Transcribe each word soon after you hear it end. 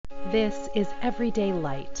This is Everyday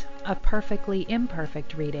Light, a perfectly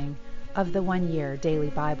imperfect reading of the One Year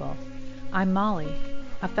Daily Bible. I'm Molly,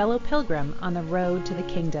 a fellow pilgrim on the road to the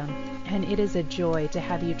kingdom, and it is a joy to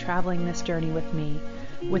have you traveling this journey with me,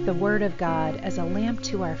 with the Word of God as a lamp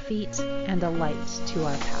to our feet and a light to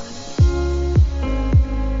our path.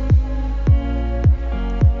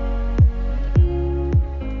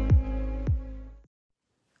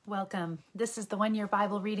 Welcome. This is the One Year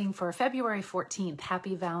Bible reading for February 14th.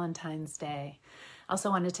 Happy Valentine's Day. Also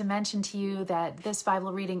wanted to mention to you that this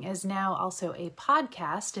Bible reading is now also a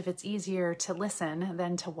podcast, if it's easier to listen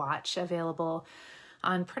than to watch, available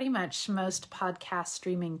on pretty much most podcast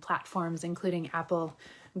streaming platforms, including Apple,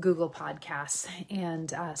 Google Podcasts, and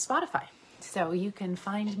Spotify. So you can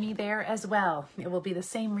find me there as well. It will be the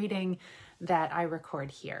same reading that I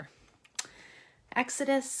record here.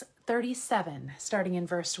 Exodus 37, starting in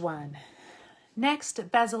verse 1.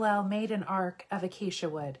 Next, Bezalel made an ark of acacia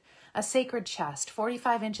wood, a sacred chest,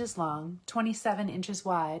 45 inches long, 27 inches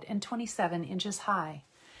wide, and 27 inches high.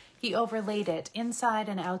 He overlaid it inside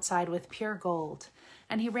and outside with pure gold,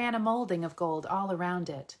 and he ran a molding of gold all around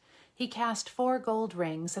it. He cast 4 gold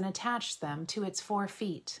rings and attached them to its 4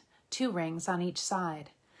 feet, 2 rings on each side.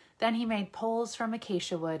 Then he made poles from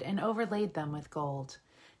acacia wood and overlaid them with gold.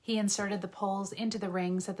 He inserted the poles into the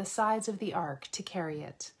rings at the sides of the ark to carry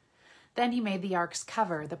it. Then he made the ark's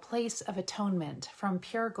cover, the place of atonement, from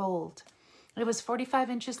pure gold. It was 45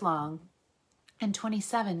 inches long and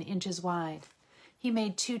 27 inches wide. He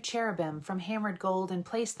made 2 cherubim from hammered gold and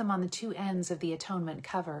placed them on the 2 ends of the atonement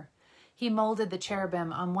cover. He molded the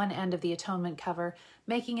cherubim on one end of the atonement cover,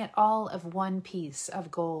 making it all of one piece of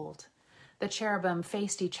gold. The cherubim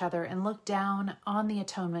faced each other and looked down on the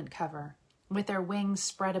atonement cover. With their wings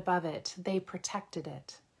spread above it, they protected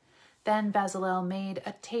it. Then Bezalel made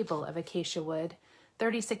a table of acacia wood,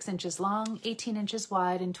 36 inches long, 18 inches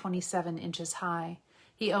wide, and 27 inches high.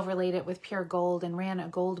 He overlaid it with pure gold and ran a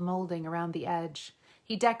gold molding around the edge.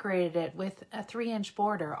 He decorated it with a 3-inch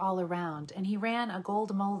border all around, and he ran a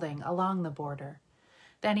gold molding along the border.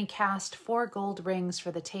 Then he cast 4 gold rings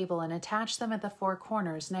for the table and attached them at the 4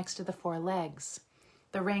 corners next to the 4 legs.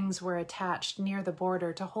 The rings were attached near the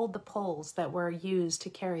border to hold the poles that were used to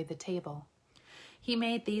carry the table. He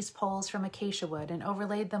made these poles from acacia wood and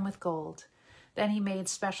overlaid them with gold. Then he made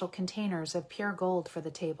special containers of pure gold for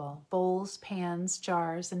the table, bowls, pans,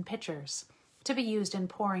 jars, and pitchers, to be used in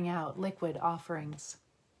pouring out liquid offerings.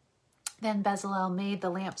 Then Bezalel made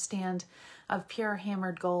the lampstand of pure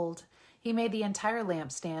hammered gold. He made the entire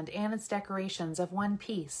lampstand and its decorations of one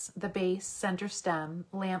piece, the base, center stem,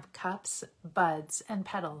 lamp cups, buds, and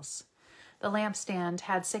petals. The lampstand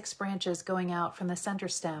had 6 branches going out from the center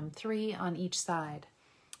stem, 3 on each side.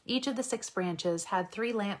 Each of the 6 branches had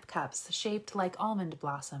 3 lamp cups shaped like almond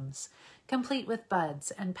blossoms, complete with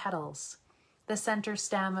buds and petals. The center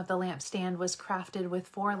stem of the lampstand was crafted with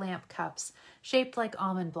 4 lamp cups shaped like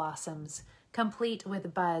almond blossoms, complete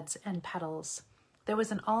with buds and petals. There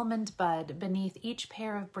was an almond bud beneath each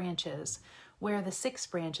pair of branches, where the 6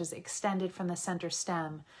 branches extended from the center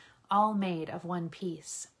stem, all made of one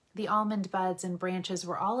piece. The almond buds and branches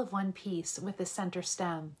were all of one piece with the center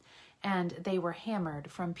stem, and they were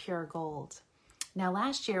hammered from pure gold. Now,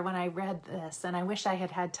 last year when I read this, and I wish I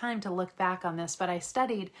had had time to look back on this, but I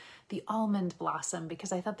studied the almond blossom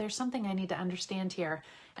because I thought there's something I need to understand here.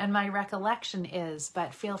 And my recollection is,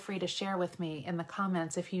 but feel free to share with me in the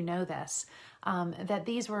comments if you know this, that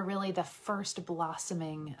these were really the first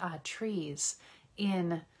blossoming trees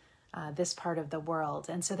in this part of the world.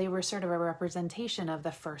 And so they were sort of a representation of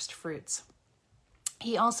the first fruits.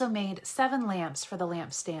 He also made 7 lamps for the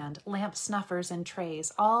lampstand, lamp snuffers and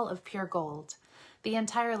trays, all of pure gold. The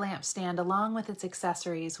entire lampstand, along with its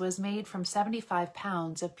accessories, was made from 75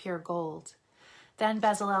 pounds of pure gold. Then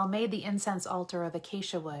Bezalel made the incense altar of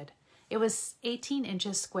acacia wood. It was 18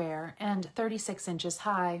 inches square and 36 inches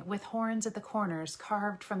high, with horns at the corners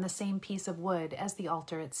carved from the same piece of wood as the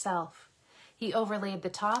altar itself. He overlaid the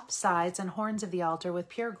top, sides, and horns of the altar with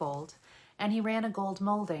pure gold, and he ran a gold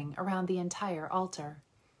molding around the entire altar.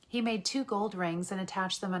 He made 2 gold rings and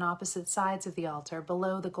attached them on opposite sides of the altar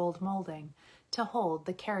below the gold molding to hold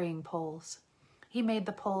the carrying poles. He made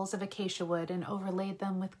the poles of acacia wood and overlaid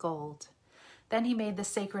them with gold. Then he made the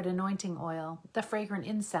sacred anointing oil, the fragrant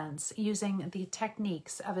incense, using the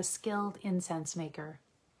techniques of a skilled incense maker.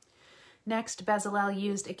 Next, Bezalel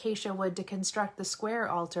used acacia wood to construct the square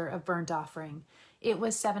altar of burnt offering. It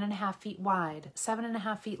was 7.5 feet wide,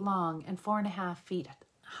 7.5 feet long, and 4.5 feet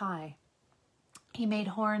high. He made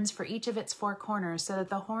horns for each of its 4 corners so that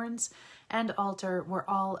the horns and altar were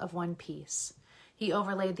all of one piece. He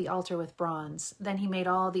overlaid the altar with bronze. Then he made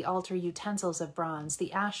all the altar utensils of bronze,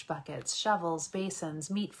 the ash buckets, shovels,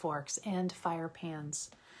 basins, meat forks, and fire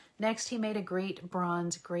pans. Next he made a great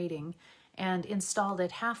bronze grating and installed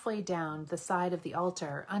it halfway down the side of the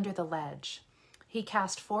altar under the ledge. He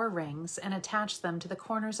cast 4 rings and attached them to the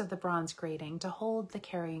corners of the bronze grating to hold the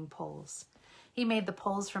carrying poles. He made the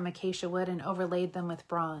poles from acacia wood and overlaid them with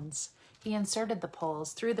bronze. He inserted the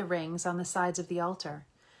poles through the rings on the sides of the altar.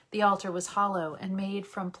 The altar was hollow and made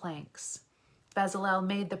from planks. Bezalel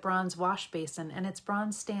made the bronze wash basin and its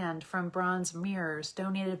bronze stand from bronze mirrors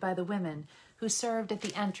donated by the women who served at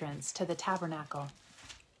the entrance to the tabernacle.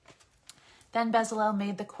 Then Bezalel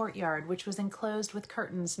made the courtyard, which was enclosed with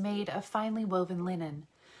curtains made of finely woven linen.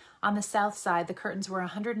 On the south side, the curtains were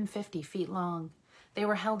 150 feet long. They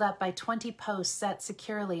were held up by 20 posts set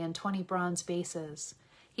securely in 20 bronze bases.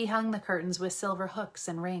 He hung the curtains with silver hooks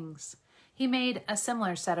and rings. He made a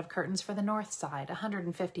similar set of curtains for the north side,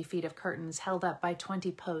 150 feet of curtains held up by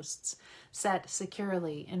 20 posts, set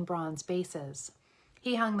securely in bronze bases.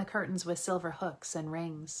 He hung the curtains with silver hooks and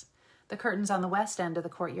rings. The curtains on the west end of the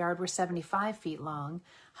courtyard were 75 feet long,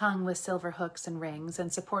 hung with silver hooks and rings,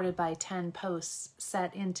 and supported by 10 posts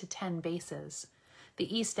set into 10 bases.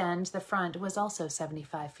 The east end, the front, was also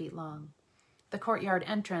 75 feet long. The courtyard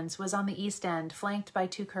entrance was on the east end, flanked by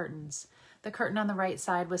 2 curtains. The curtain on the right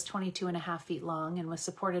side was 22.5 feet long and was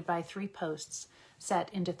supported by 3 posts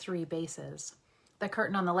set into 3 bases. The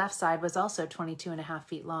curtain on the left side was also 22.5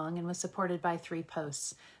 feet long and was supported by 3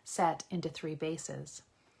 posts set into 3 bases.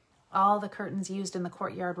 All the curtains used in the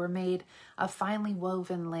courtyard were made of finely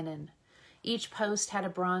woven linen. Each post had a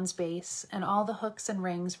bronze base, and all the hooks and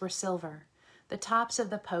rings were silver. The tops of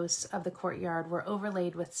the posts of the courtyard were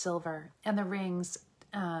overlaid with silver, and the rings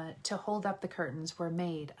to hold up the curtains were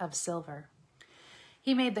made of silver.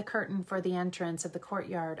 He made the curtain for the entrance of the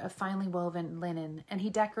courtyard of finely woven linen, and he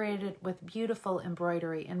decorated it with beautiful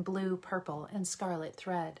embroidery in blue, purple, and scarlet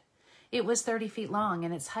thread. It was 30 feet long,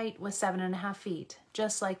 and its height was 7.5 feet,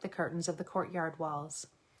 just like the curtains of the courtyard walls.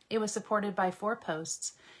 It was supported by 4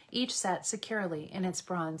 posts, each set securely in its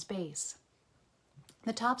bronze base.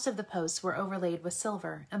 The tops of the posts were overlaid with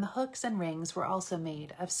silver, and the hooks and rings were also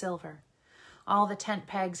made of silver. All the tent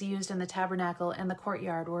pegs used in the tabernacle and the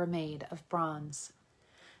courtyard were made of bronze.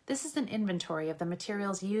 This is an inventory of the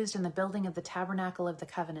materials used in the building of the tabernacle of the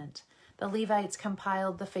covenant. The Levites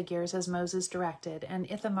compiled the figures as Moses directed, and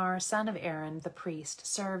Ithamar, son of Aaron, the priest,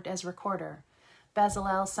 served as recorder.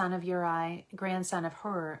 Bezalel, son of Uri, grandson of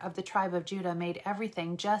Hur, of the tribe of Judah, made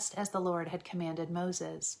everything just as the Lord had commanded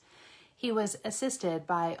Moses. He was assisted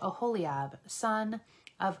by Oholiab, son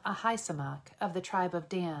of Ahisamach, of the tribe of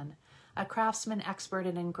Dan, a craftsman expert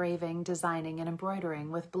in engraving, designing, and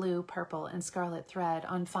embroidering with blue, purple, and scarlet thread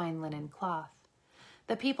on fine linen cloth.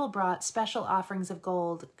 The people brought special offerings of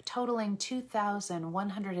gold totaling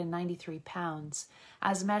 2,193 pounds,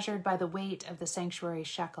 as measured by the weight of the sanctuary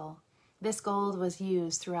shekel. This gold was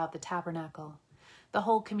used throughout the tabernacle. The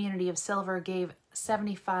whole community of silver gave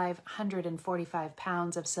 7,545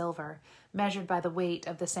 pounds of silver, measured by the weight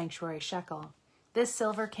of the sanctuary shekel. This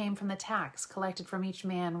silver came from the tax collected from each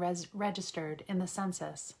man registered in the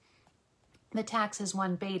census. The tax is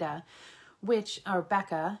 1 beta, which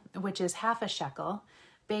is half a shekel,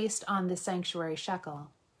 based on the sanctuary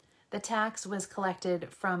shekel. The tax was collected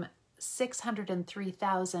from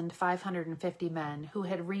 603,550 men who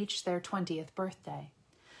had reached their 20th birthday.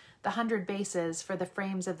 The 100 bases for the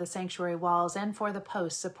frames of the sanctuary walls and for the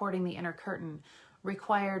posts supporting the inner curtain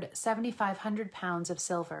required 7,500 pounds of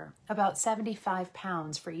silver, about 75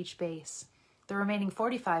 pounds for each base. The remaining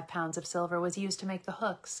 45 pounds of silver was used to make the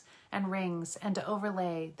hooks and rings and to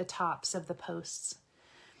overlay the tops of the posts.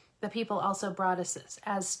 The people also brought us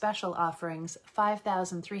as special offerings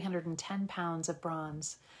 5,310 pounds of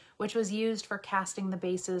bronze, which was used for casting the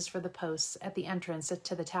bases for the posts at the entrance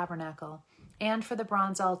to the tabernacle, and for the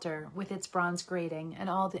bronze altar with its bronze grating and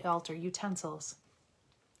all the altar utensils.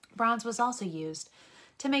 Bronze was also used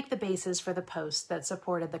to make the bases for the posts that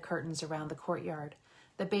supported the curtains around the courtyard,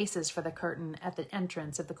 the bases for the curtain at the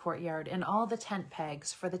entrance of the courtyard, and all the tent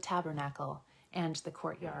pegs for the tabernacle and the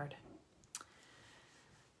courtyard.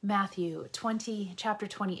 Matthew chapter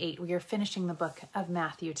 28. We are finishing the book of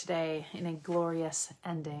Matthew today in a glorious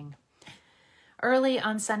ending. Early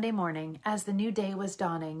on Sunday morning, as the new day was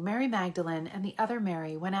dawning, Mary Magdalene and the other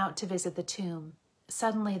Mary went out to visit the tomb.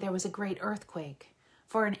 Suddenly there was a great earthquake,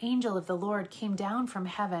 for an angel of the Lord came down from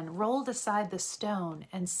heaven, rolled aside the stone,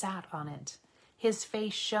 and sat on it. His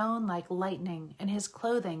face shone like lightning, and his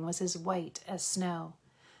clothing was as white as snow.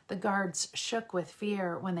 The guards shook with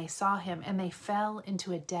fear when they saw him, and they fell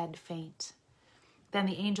into a dead faint. Then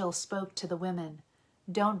the angel spoke to the women.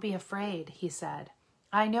 "Don't be afraid," he said.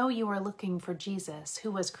 "I know you are looking for Jesus,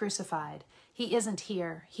 who was crucified. He isn't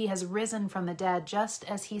here. He has risen from the dead, just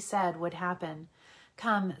as he said would happen.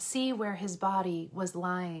 Come, see where his body was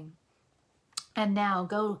lying. And now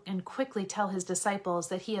go and quickly tell his disciples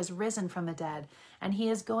that he has risen from the dead, and he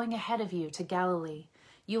is going ahead of you to Galilee.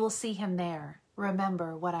 You will see him there.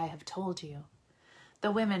 Remember what I have told you."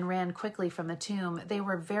 The women ran quickly from the tomb. They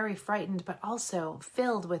were very frightened, but also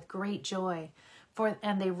filled with great joy,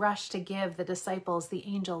 and they rushed to give the disciples the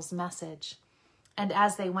angel's message. And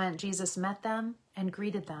as they went, Jesus met them and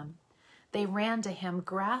greeted them. They ran to him,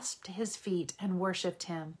 grasped his feet, and worshipped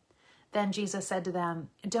him. Then Jesus said to them,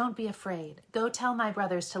 "Don't be afraid. Go tell my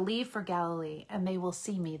brothers to leave for Galilee, and they will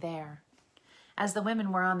see me there." As the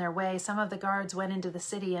women were on their way, some of the guards went into the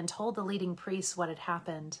city and told the leading priests what had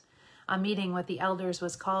happened. A meeting with the elders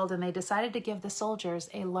was called, and they decided to give the soldiers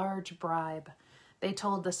a large bribe. They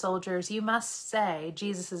told the soldiers, "You must say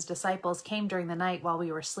Jesus' disciples came during the night while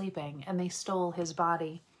we were sleeping, and they stole his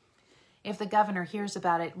body. If the governor hears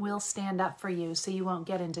about it, we'll stand up for you so you won't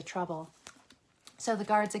get into trouble." So the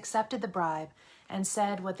guards accepted the bribe and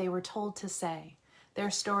said what they were told to say.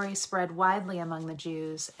 Their story spread widely among the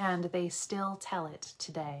Jews, and they still tell it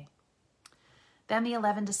today. Then the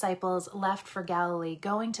 11 disciples left for Galilee,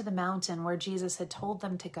 going to the mountain where Jesus had told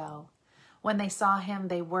them to go. When they saw him,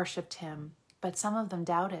 they worshipped him, but some of them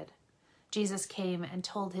doubted. Jesus came and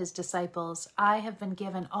told his disciples, "I have been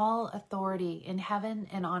given all authority in heaven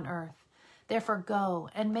and on earth. Therefore go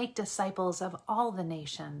and make disciples of all the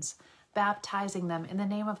nations, baptizing them in the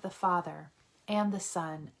name of the Father and the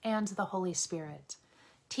Son and the Holy Spirit.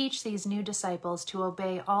 Teach these new disciples to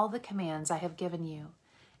obey all the commands I have given you.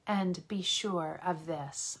 And be sure of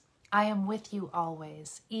this, I am with you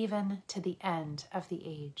always, even to the end of the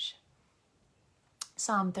age."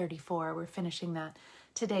 Psalm 34, we're finishing that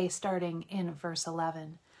today, starting in verse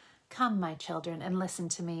 11. "Come, my children, and listen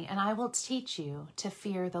to me, and I will teach you to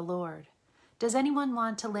fear the Lord. Does anyone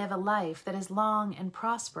want to live a life that is long and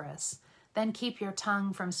prosperous? Then keep your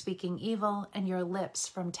tongue from speaking evil and your lips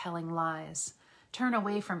from telling lies. Turn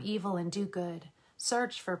away from evil and do good.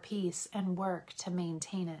 Search for peace and work to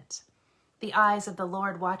maintain it. The eyes of the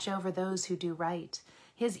Lord watch over those who do right.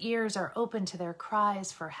 His ears are open to their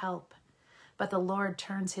cries for help. But the Lord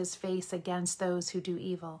turns his face against those who do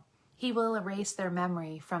evil. He will erase their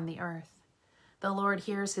memory from the earth. The Lord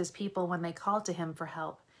hears his people when they call to him for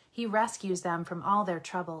help. He rescues them from all their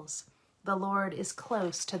troubles. The Lord is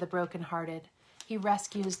close to the brokenhearted. He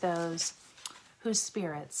rescues those whose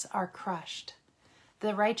spirits are crushed.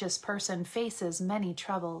 The righteous person faces many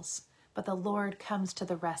troubles, but the Lord comes to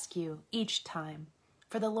the rescue each time.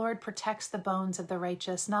 For the Lord protects the bones of the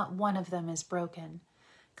righteous, not one of them is broken.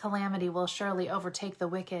 Calamity will surely overtake the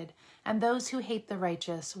wicked, and those who hate the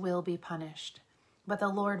righteous will be punished. But the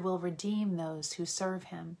Lord will redeem those who serve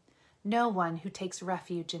him. No one who takes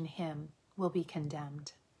refuge in him will be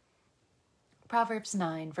condemned. Proverbs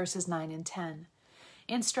 9, verses 9 and 10.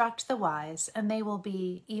 "Instruct the wise, and they will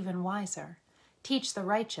be even wiser. Teach the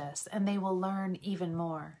righteous, and they will learn even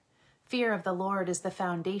more. Fear of the Lord is the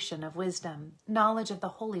foundation of wisdom. Knowledge of the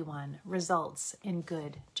Holy One results in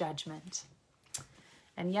good judgment."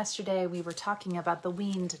 And yesterday we were talking about the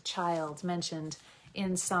weaned child mentioned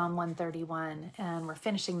in Psalm 131, and we're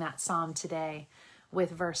finishing that psalm today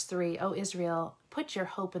with verse 3, "O Israel, put your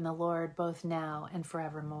hope in the Lord both now and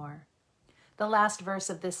forevermore." The last verse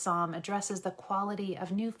of this psalm addresses the quality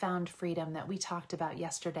of newfound freedom that we talked about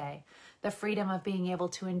yesterday, the freedom of being able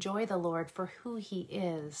to enjoy the Lord for who he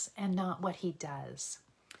is and not what he does.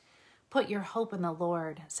 "Put your hope in the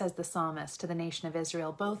Lord," says the psalmist to the nation of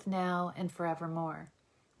Israel, "both now and forevermore."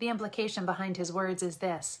 The implication behind his words is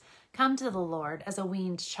this: come to the Lord as a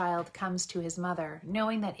weaned child comes to his mother,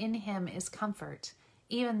 knowing that in him is comfort,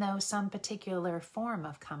 even though some particular form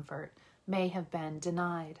of comfort may have been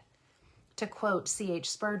denied. To quote C.H.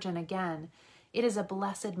 Spurgeon again, "It is a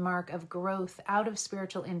blessed mark of growth out of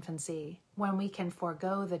spiritual infancy when we can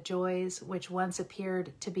forego the joys which once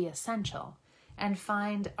appeared to be essential and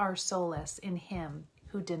find our solace in him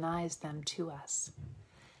who denies them to us."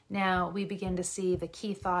 Now we begin to see the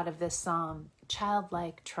key thought of this psalm,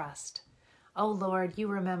 childlike trust. O Lord, you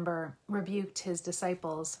remember, rebuked his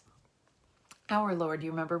disciples. Our Lord,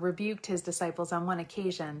 you remember, rebuked his disciples on one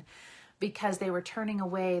occasion because they were turning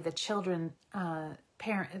away the children,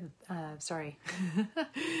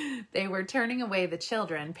 they were turning away the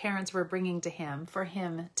children parents were bringing to him for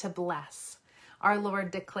him to bless. Our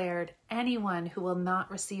Lord declared, "Anyone who will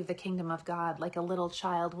not receive the kingdom of God like a little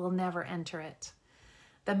child will never enter it."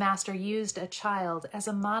 The Master used a child as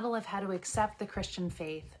a model of how to accept the Christian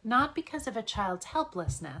faith, not because of a child's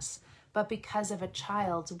helplessness, but because of a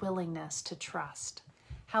child's willingness to trust.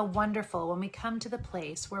 How wonderful when we come to the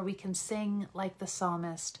place where we can sing like the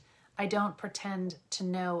psalmist, I don't pretend to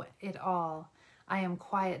know it all. I am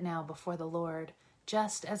quiet now before the Lord,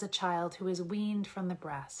 just as a child who is weaned from the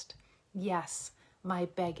breast. Yes, my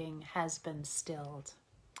begging has been stilled.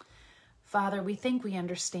 Father, we think we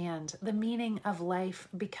understand. The meaning of life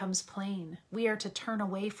becomes plain. We are to turn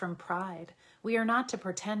away from pride. We are not to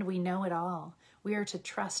pretend we know it all. We are to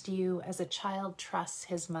trust you as a child trusts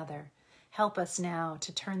his mother. Help us now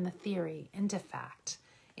to turn the theory into fact.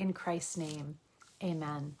 In Christ's name,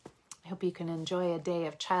 amen. I hope you can enjoy a day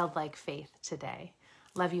of childlike faith today.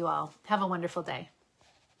 Love you all. Have a wonderful day.